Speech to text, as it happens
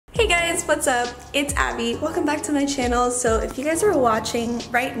what's up? It's Abby. Welcome back to my channel. So if you guys are watching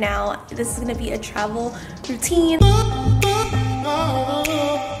right now, this is gonna be a travel routine.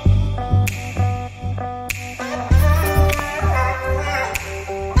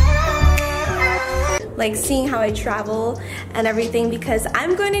 Like seeing how I travel and everything, because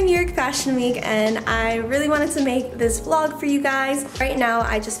I'm going to New York Fashion Week and I really wanted to make this vlog for you guys. Right now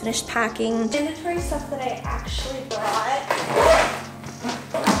I just finished packing inventory stuff that I actually brought.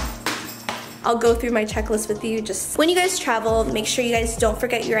 I'll go through my checklist with you. Just when you guys travel, make sure you guys don't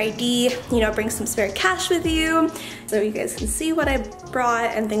forget your ID, you know, bring some spare cash with you so you guys can see what I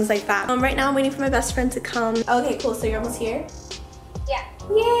brought and things like that. Right now I'm waiting for my best friend to come. Okay, cool, so you're almost here? Yeah.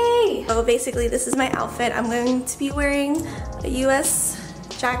 Yay! So basically this is my outfit. I'm going to be wearing a US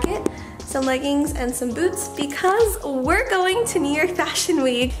jacket, some leggings, and some boots because we're going to New York Fashion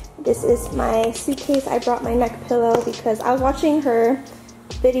Week. This is my suitcase. I brought my neck pillow because I was watching her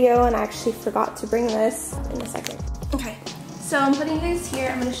video and I actually forgot to bring this in a second. Okay, so I'm putting you guys here.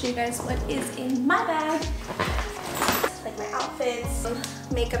 I'm gonna show you guys what is in my bag. Like my outfits,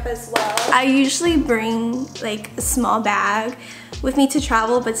 makeup as well. I usually bring like a small bag with me to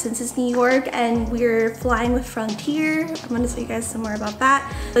travel, but since it's New York and we're flying with Frontier, I'm gonna tell you guys some more about that.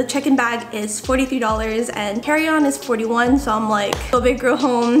 The check-in bag is $43 and carry-on is $41, so I'm like, go big girl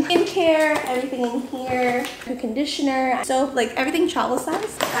home. Skincare, everything in here, new conditioner, soap, like everything travel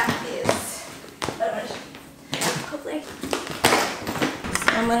size. That is, hopefully.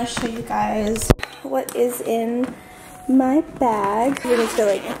 So I'm gonna show you guys what is in my bag. You're just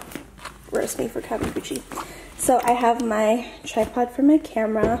gonna like roast me for Kabukichi. So I have my tripod for my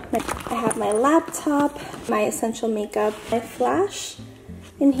camera, I have my laptop, my essential makeup, my flash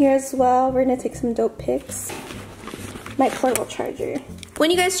in here as well. We're gonna take some dope pics. My portable charger. When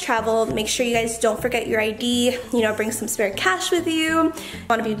you guys travel, make sure you guys don't forget your ID, you know, bring some spare cash with you.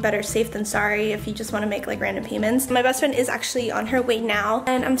 Want to be better safe than sorry if you just want to make like random payments. My best friend is actually on her way now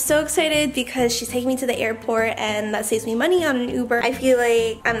and I'm so excited because she's taking me to the airport and that saves me money on an Uber. I feel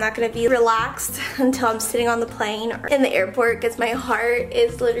like I'm not going to be relaxed until I'm sitting on the plane or in the airport because my heart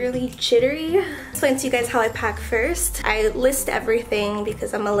is literally jittery. I'll explain to you guys how I pack first. I list everything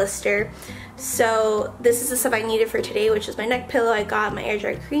because I'm a lister. So this is the stuff I needed for today, which is my neck pillow. I got my air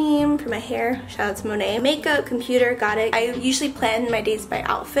dry cream for my hair. Shout out to Monet. Makeup, computer, got it. I usually plan my days by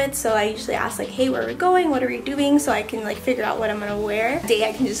outfit, so I usually ask like, hey, where are we going? What are we doing? So I can like figure out what I'm gonna wear. Day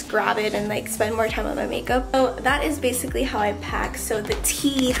I can just grab it and like spend more time on my makeup. So that is basically how I pack. So the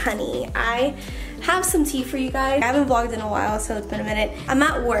tea, honey. I have some tea for you guys. I haven't vlogged in a while, so it's been a minute. I'm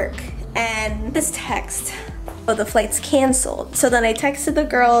at work and this text, oh, the flight's canceled. So then I texted the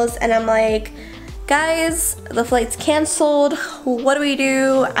girls and I'm like, guys, the flight's canceled. What do we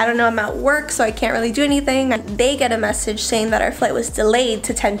do? I don't know, I'm at work, so I can't really do anything. And they get a message saying that our flight was delayed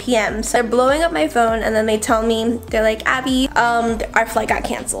to 10 p.m. So they're blowing up my phone and then they tell me, they're like, Abby, our flight got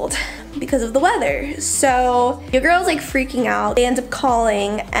canceled because of the weather. So your girl's like freaking out. They end up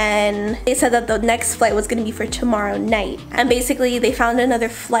calling and they said that the next flight was gonna be for tomorrow night. And basically they found another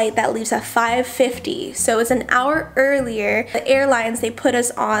flight that leaves at 5:50. So it's an hour earlier. The airlines, they put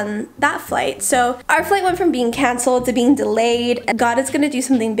us on that flight. So our flight went from being canceled to being delayed. God is gonna do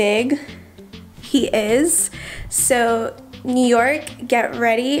something big. He is. So New York, get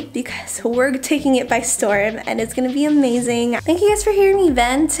ready because we're taking it by storm and it's gonna be amazing. Thank you guys for hearing me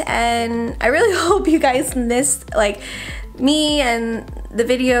vent and I really hope you guys missed like me and the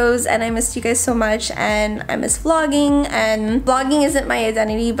videos, and I missed you guys so much and I miss vlogging, and vlogging isn't my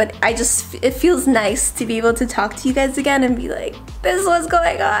identity, but it feels nice to be able to talk to you guys again and be like, this is what's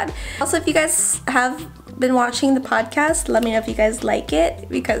going on. Also, if you guys have been watching the podcast, let me know if you guys like it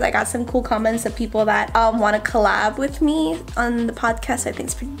because I got some cool comments of people that want to collab with me on the podcast. I think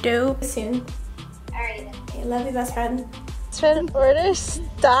it's pretty dope. Soon. Alright then. Okay, love you, best friend. Let's try to order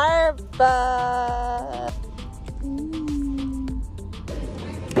Starbucks.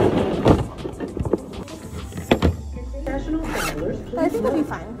 I think that'll be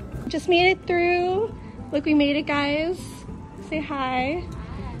fine. Just made it through. Look, we made it, guys. Say hi.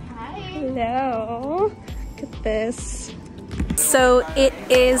 Hi. Hello. Look at this. So it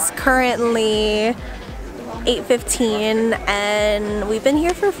is currently 8:15 and we've been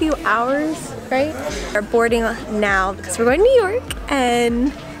here for a few hours, right? We're boarding now because we're going to New York,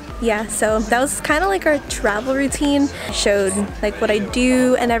 and yeah, so that was kind of like our travel routine. I showed like what I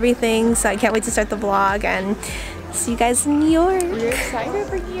do and everything, so I can't wait to start the vlog and see you guys in New York. We're excited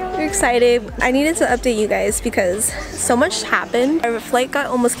for New York. We're excited. I needed to update you guys because so much happened. Our flight got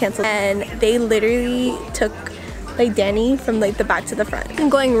almost canceled and they literally took like Danny from like the back to the front. It's been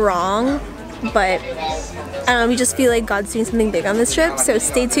going wrong, but We just feel like God's doing something big on this trip, so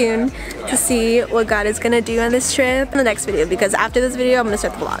stay tuned to see what God is gonna do on this trip in the next video, because after this video I'm gonna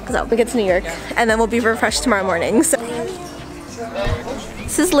start the vlog. So we get to New York and then we'll be refreshed tomorrow morning. So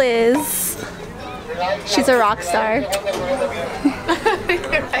this is Liz. She's a rock star.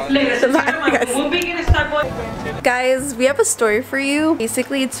 Guys, we have a story for you.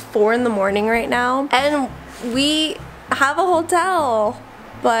 Basically, it's 4 in the morning right now, and we have a hotel,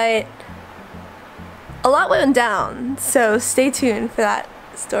 but a lot went down, so stay tuned for that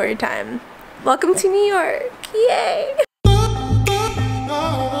story time. Welcome to New York. Yay!